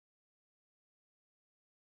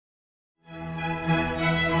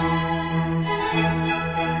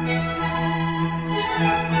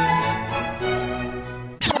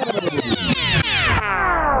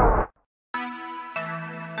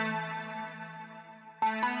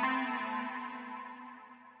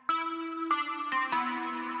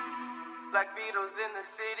like Beatles in the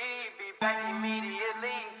city. Be back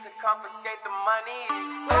immediately to confiscate the money.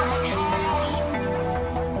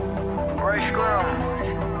 Right scrum.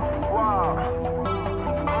 Wow.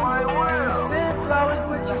 My will. Sent flowers,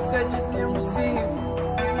 but you said you didn't receive.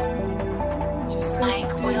 But you said you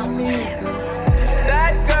didn't need them.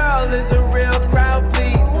 That girl is a real crowd,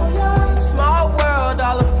 please. Small world,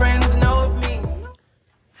 all her friends know of me.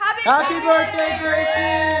 Happy birthday,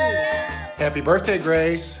 Gracie! Happy birthday,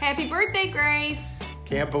 Grace. Happy birthday, Grace.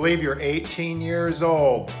 Can't believe you're 18 years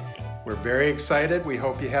old. We're very excited. We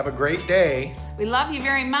hope you have a great day. We love you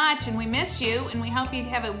very much and we miss you and we hope you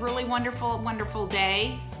have a really wonderful, wonderful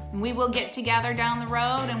day. And we will get together down the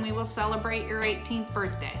road and we will celebrate your 18th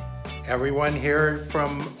birthday. Everyone here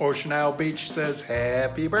from Ocean Isle Beach says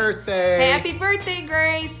happy birthday. Happy birthday,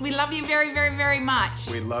 Grace. We love you very, very, very much.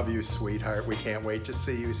 We love you, sweetheart. We can't wait to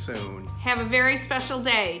see you soon. Have a very special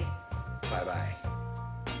day. Bye-bye.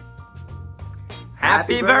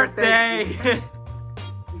 Happy birthday!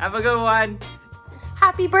 Have a good one.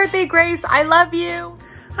 Happy birthday, Grace. I love you.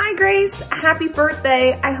 Hi, Grace. Happy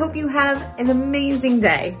birthday. I hope you have an amazing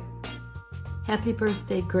day. Happy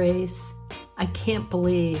birthday, Grace. I can't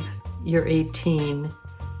believe you're 18.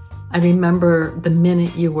 I remember the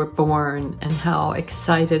minute you were born and how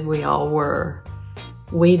excited we all were,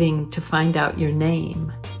 waiting to find out your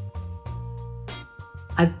name.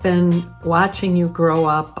 I've been watching you grow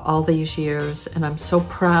up all these years and I'm so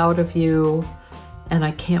proud of you and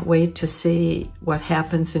I can't wait to see what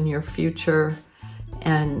happens in your future.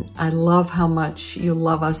 And I love how much you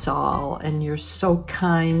love us all and you're so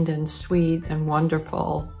kind and sweet and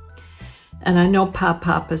wonderful. And I know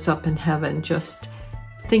Pop is up in heaven just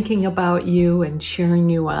thinking about you and cheering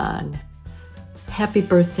you on. Happy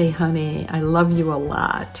birthday, honey. I love you a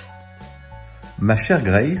lot. Ma chère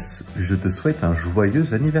Grace, je te souhaite un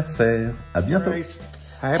joyeux anniversaire. À bientôt.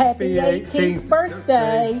 Happy 18th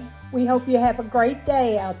birthday. We hope you have a great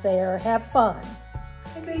day out there. Have fun.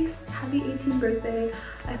 Hi Grace, happy 18th birthday.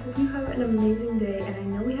 I hope you have an amazing day, and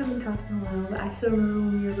I know we haven't talked in a while, but I still remember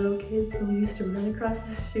when we were little kids and we used to run across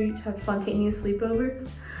the street to have spontaneous sleepovers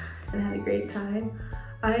and had a great time.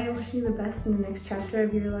 I am wishing you the best in the next chapter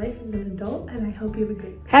of your life as an adult, and I hope you have a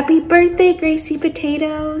great day. Happy birthday, Gracie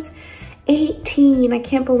Potatoes. 18, I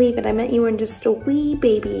can't believe it. I met you when just a wee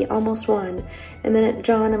baby, almost one. And then at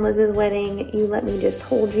John and Liz's wedding, you let me just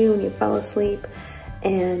hold you and you fell asleep.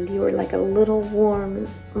 And you were like a little warm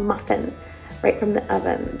muffin right from the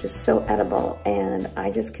oven, just so edible. And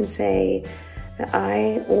I just can say that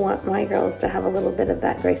I want my girls to have a little bit of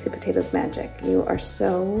that Gracie Potatoes magic. You are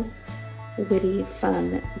so witty,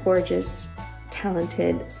 fun, gorgeous,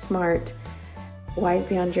 talented, smart, wise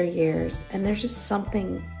beyond your years. And there's just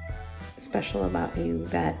something special about you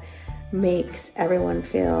that makes everyone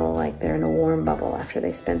feel like they're in a warm bubble after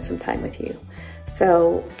they spend some time with you.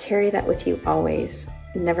 So carry that with you always.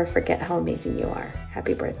 Never forget how amazing you are.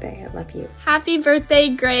 Happy birthday. I love you. Happy birthday,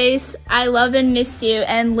 Grace. I love and miss you.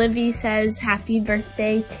 And Livy says happy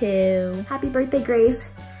birthday too. Happy birthday, Grace.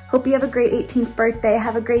 Hope you have a great 18th birthday.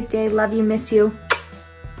 Have a great day. Love you, miss you.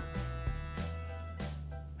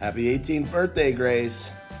 Happy 18th birthday,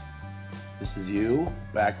 Grace. This is you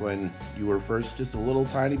back when you were first just a little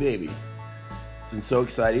tiny baby. It's been so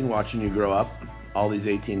exciting watching you grow up all these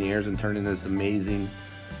 18 years and turn into this amazing,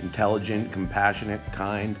 intelligent, compassionate,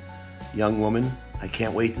 kind young woman. I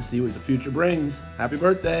can't wait to see what the future brings. Happy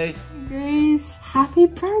birthday. Grace, happy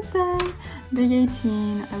birthday. Big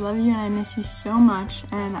 18. I love you and I miss you so much,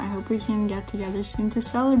 and I hope we can get together soon to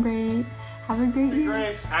celebrate. Have a great year.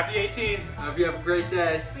 Grace, happy 18. I hope you have a great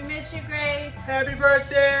day. We miss you, Grace. Happy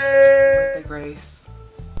birthday! Birthday, Grace.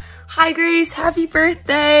 Hi, Grace. Happy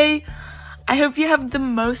birthday. I hope you have the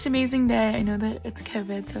most amazing day. I know that it's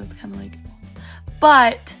COVID, so it's kind of like,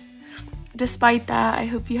 but despite that, I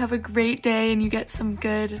hope you have a great day and you get some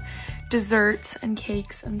good desserts and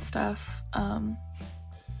cakes and stuff. And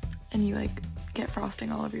you like get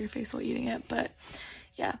frosting all over your face while eating it, but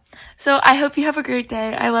yeah. So I hope you have a great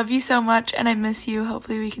day. I love you so much and I miss you.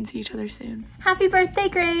 Hopefully we can see each other soon. Happy birthday,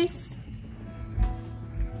 Grace.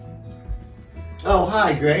 Oh,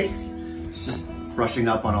 hi, Grace. Just brushing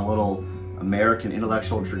up on a little American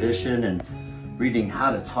intellectual tradition and reading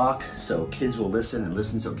How to Talk So Kids Will Listen and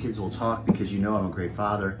Listen So Kids Will Talk, because you know I'm a great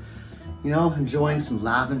father. You know, enjoying some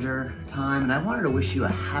lavender time, and I wanted to wish you a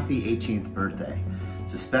happy 18th birthday.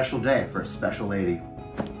 It's a special day for a special lady.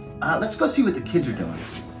 Let's go see what the kids are doing.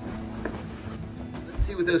 Let's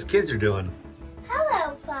see what those kids are doing.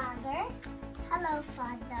 Hello, Father. Hello,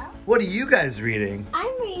 Father. What are you guys reading?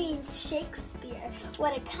 I'm reading Shakespeare.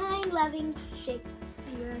 What a kind, loving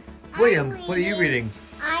Shakespeare. William, what are you reading?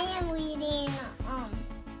 I am reading,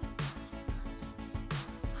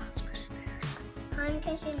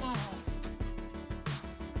 Hanukkah Chanel.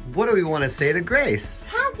 What do we want to say to Grace?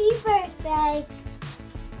 Happy birthday.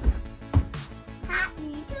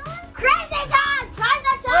 Happy crazy time!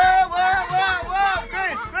 Crazy time! Whoa!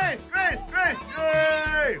 Grace!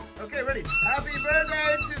 Yay! Okay, ready. Happy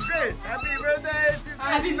birthday to Grace! Happy birthday to Grace!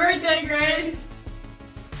 Happy birthday, Grace!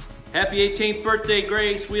 Happy 18th birthday,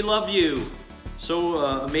 Grace. We love you. So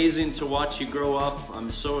amazing to watch you grow up.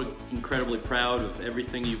 I'm so incredibly proud of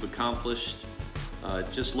everything you've accomplished.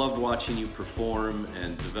 Just love watching you perform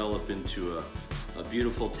and develop into a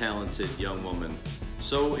beautiful, talented young woman.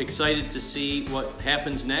 So excited to see what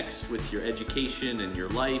happens next with your education and your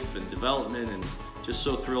life and development, and just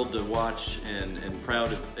so thrilled to watch and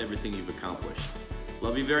proud of everything you've accomplished.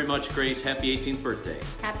 Love you very much, Grace. Happy 18th birthday.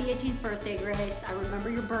 Happy 18th birthday, Grace. I remember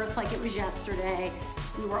your birth like it was yesterday.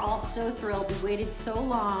 We were all so thrilled. We waited so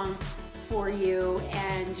long for you,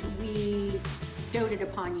 and we doted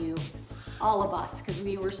upon you, all of us, because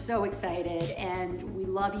we were so excited, and we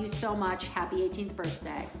love you so much. Happy 18th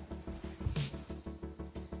birthday.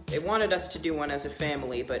 They wanted us to do one as a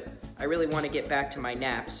family, but I really want to get back to my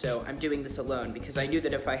nap, so I'm doing this alone because I knew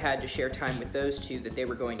that if I had to share time with those two that they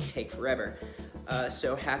were going to take forever.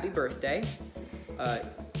 So happy birthday.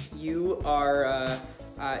 You are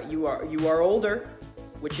older,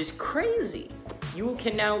 which is crazy. You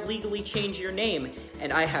can now legally change your name,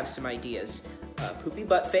 and I have some ideas. Poopy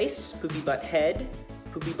butt face, poopy butt head,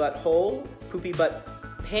 poopy butt hole, poopy butt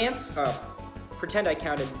pants. Pretend I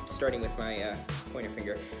counted starting with my pointer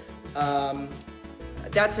finger.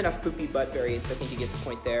 That's enough poopy butt variants. I think you get the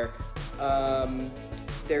point there.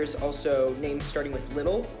 There's also names starting with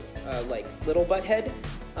little, like Little Butthead.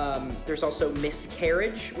 There's also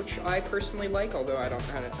Miscarriage, which I personally like, although I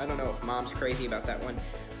don't know if Mom's crazy about that one.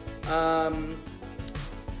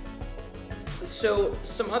 So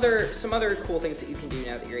some other cool things that you can do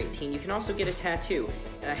now that you're 18. You can also get a tattoo,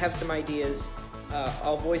 and I have some ideas.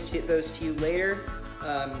 I'll voice those to you later.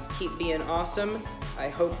 Keep being awesome. I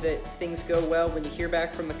hope that things go well when you hear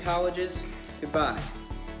back from the colleges. Goodbye.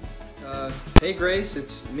 Hey Grace,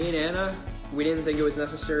 it's me and Anna. We didn't think it was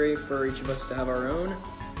necessary for each of us to have our own,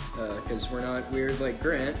 because we're not weird like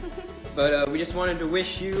Grant. But we just wanted to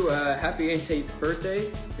wish you a happy 18th birthday.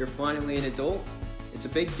 You're finally an adult. It's a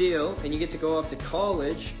big deal, and you get to go off to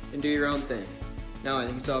college and do your own thing. Now, I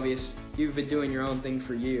think it's obvious you've been doing your own thing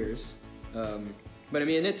for years. But I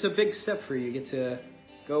mean, it's a big step for you. You get to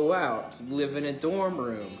go out, live in a dorm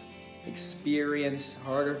room, experience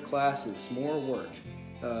harder classes, more work.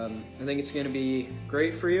 I think it's going to be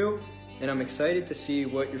great for you, and I'm excited to see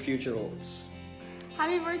what your future holds.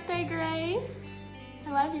 Happy birthday, Grace.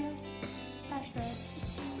 I love you. That's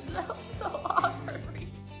it. That was so awkward.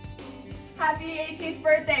 Happy 18th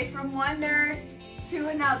birthday from one nerd to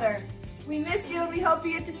another. We miss you and we hope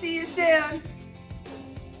we get to see you soon.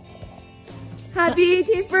 Happy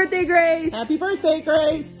 18th birthday, Grace. Happy birthday,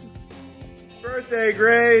 Grace. Birthday,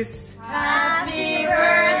 Grace. Happy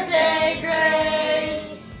birthday,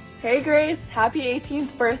 Grace. Hey, Grace. Happy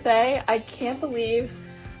 18th birthday. I can't believe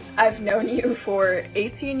I've known you for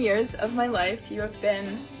 18 years of my life. You have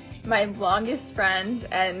been my longest friend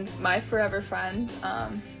and my forever friend.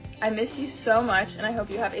 I miss you so much, and I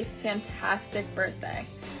hope you have a fantastic birthday.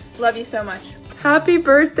 Love you so much. Happy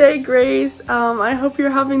birthday, Grace. I hope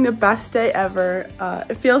you're having the best day ever.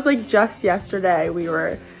 It feels like just yesterday we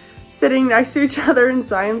were sitting next to each other in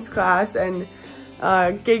science class and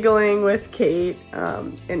giggling with Kate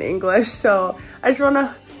in English. So I just want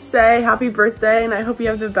to say happy birthday, and I hope you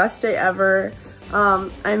have the best day ever.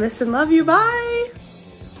 I miss and love you. Bye.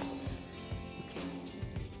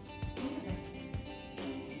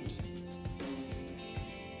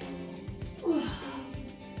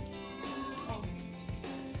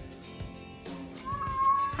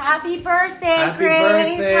 Happy birthday, Happy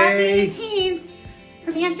Grace. birthday. Happy 18th.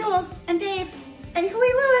 From Aunt Jules and Dave and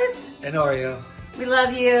Huey Lewis. And Oreo. We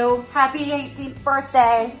love you. Happy 18th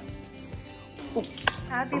birthday.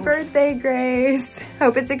 Happy birthday, Grace.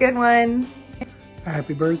 Hope it's a good one.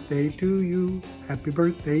 Happy birthday to you. Happy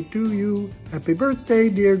birthday to you. Happy birthday,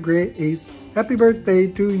 dear Grace. Happy birthday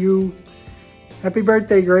to you. Happy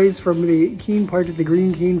birthday, Grace, from the Keen part of the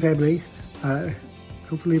Green Keen family.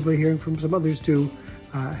 Hopefully we'll be hearing from some others too.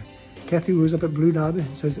 Kathy, who's up at Blue Knob,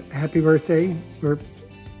 says happy birthday.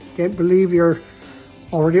 Can't believe you're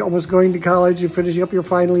already almost going to college and finishing up your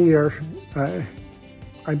final year.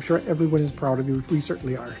 I'm sure everyone is proud of you. We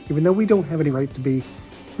certainly are. Even though we don't have any right to be,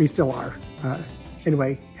 we still are.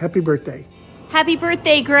 Anyway, happy birthday. Happy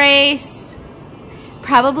birthday, Grace.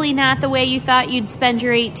 Probably not the way you thought you'd spend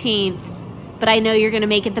your 18th, but I know you're gonna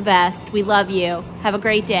make it the best. We love you. Have a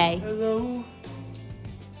great day. Hello.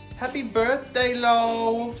 Happy birthday,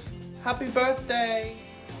 love. Happy birthday.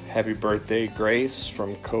 Happy birthday, Grace,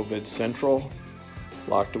 from COVID Central,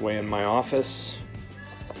 locked away in my office.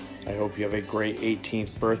 I hope you have a great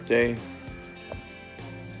 18th birthday.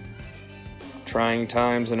 Trying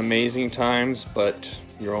times and amazing times, but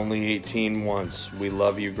you're only 18 once. We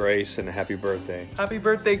love you, Grace, and happy birthday. Happy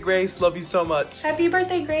birthday, Grace. Love you so much. Happy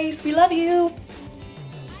birthday, Grace. We love you.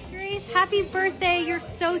 Hi, Grace. Happy birthday. You're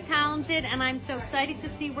so talented, and I'm so excited to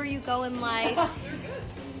see where you go in life.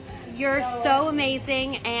 You're so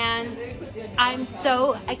amazing, and I'm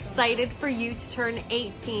so excited for you to turn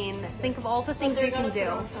 18. Think of all the things you can do.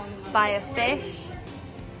 Buy a fish,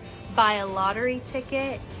 buy a lottery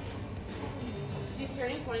ticket. She's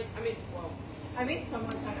turning 20. I made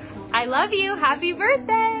someone. I love you. Happy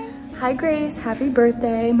birthday. Hi Grace, happy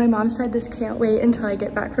birthday. My mom said this can't wait until I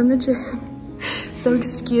get back from the gym. So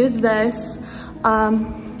excuse this.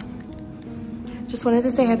 Just wanted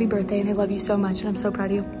to say happy birthday and I love you so much and I'm so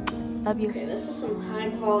proud of you. Love you. Okay, this is some high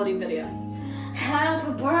quality video.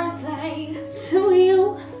 Happy birthday to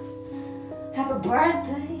you. Happy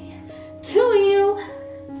birthday to you.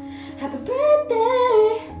 Happy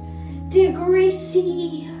birthday, dear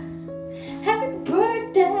Gracie. Happy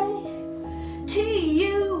birthday to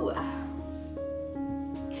you.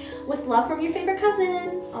 With love from your favorite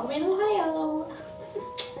cousin, all the way in Ohio.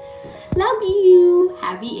 Love you.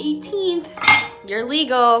 Happy 18th. You're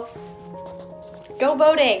legal. Go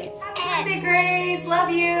voting. Happy birthday, Grace. Love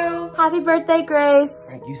you. Happy birthday, Grace.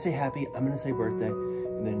 All right, you say happy, I'm gonna say birthday,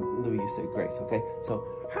 and then Louie, you say Grace, okay? So,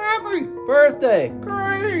 happy birthday,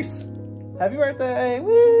 Grace! Happy birthday,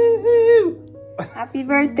 woo-hoo! Happy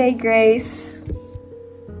birthday, Grace.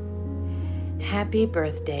 Happy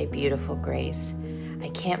birthday, beautiful Grace. I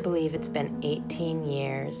can't believe it's been 18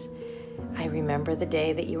 years. I remember the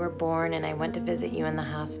day that you were born and I went to visit you in the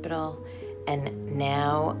hospital, and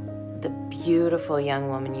now the beautiful young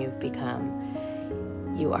woman you've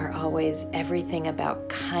become. You are always everything about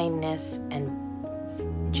kindness and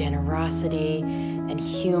generosity and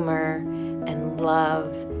humor and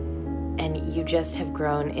love, and you just have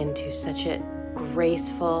grown into such a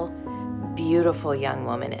graceful, beautiful young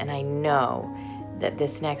woman, and I know that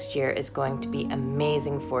this next year is going to be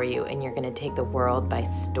amazing for you and you're going to take the world by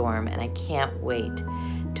storm, and I can't wait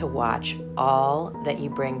to watch all that you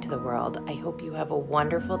bring to the world. I hope you have a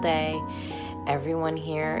wonderful day. Everyone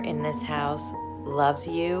here in this house loves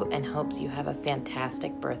you and hopes you have a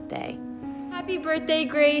fantastic birthday. Happy birthday,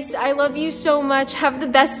 Grace. I love you so much. Have the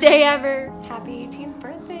best day ever. Happy 18th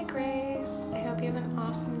birthday, Grace. I hope you have an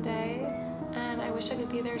awesome day, and I wish I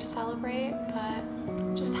could be there to celebrate, but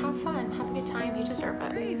just have fun. Have a good time. You deserve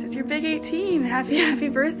it. Grace, it's your big 18. Happy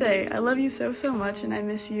birthday. I love you so much, and I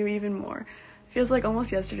miss you even more. Feels like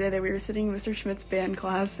almost yesterday that we were sitting in Mr. Schmidt's band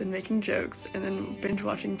class and making jokes and then binge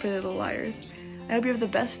watching Pretty Little Liars. I hope you have the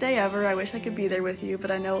best day ever. I wish I could be there with you,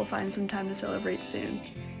 but I know we'll find some time to celebrate soon.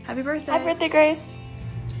 Happy birthday. Happy birthday, Grace.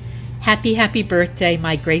 Happy birthday,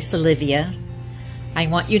 my Grace Olivia. I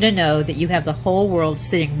want you to know that you have the whole world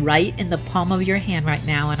sitting right in the palm of your hand right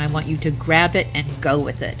now, and I want you to grab it and go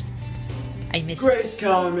with it. I miss Grace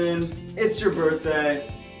Kellerman, it's your birthday.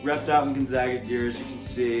 Repped out in Gonzaga gear, as you can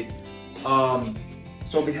see.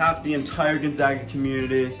 So on behalf of the entire Gonzaga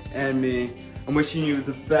community and me, I'm wishing you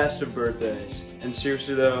the best of birthdays. And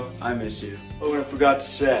seriously though, I miss you. Oh, and I forgot to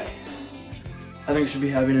say, I think we should be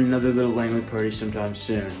having another little language party sometime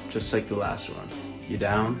soon, just like the last one. You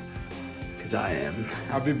down? Because I am.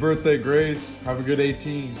 Happy birthday, Grace. Have a good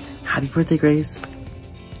 18. Happy birthday, Grace.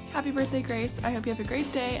 Happy birthday, Grace. I hope you have a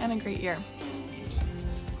great day and a great year.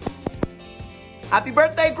 Happy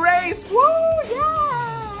birthday, Grace! Woo,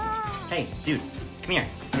 yeah! Hey, dude, come here.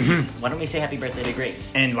 Why don't we say happy birthday to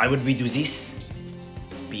Grace? And why would we do this?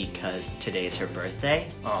 Because today is her birthday?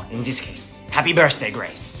 Oh, in this case, happy birthday,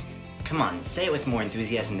 Grace. Come on, say it with more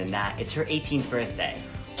enthusiasm than that. It's her 18th birthday.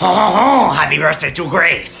 Ho ho ho! Happy birthday to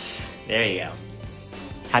Grace! There you go.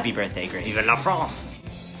 Happy birthday, Grace. Vive la France!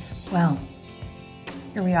 Well,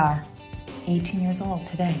 here we are, 18 years old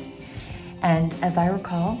today. And as I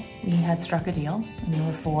recall, we had struck a deal when you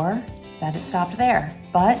were 4 that it stopped there.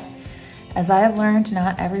 But as I have learned,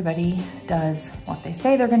 not everybody does what they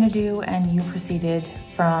say they're gonna do, and you proceeded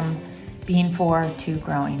from being 4 to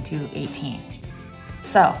growing to 18.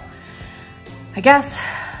 So, I guess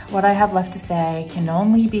what I have left to say can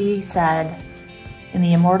only be said in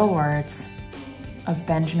the immortal words of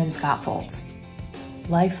Benjamin Scott Folds.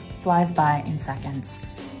 Life flies by in seconds.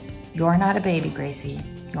 You're not a baby, Gracie,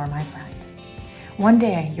 you're my friend. One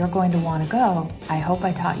day you're going to want to go. I hope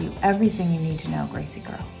I taught you everything you need to know, Gracie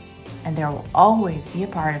girl. And there will always be a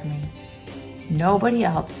part of me, nobody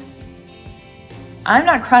else, I'm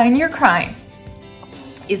not crying, you're crying.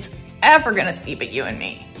 It's ever gonna see but you and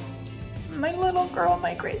me. My little girl,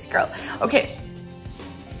 my Grace girl. Okay,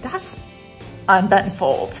 that's unbuttoned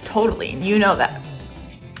folds, totally, and you know that.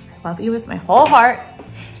 I love you with my whole heart.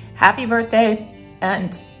 Happy birthday,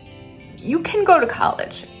 and you can go to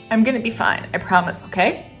college. I'm gonna be fine, I promise,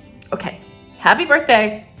 okay? Okay, happy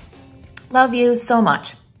birthday. Love you so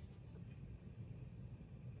much.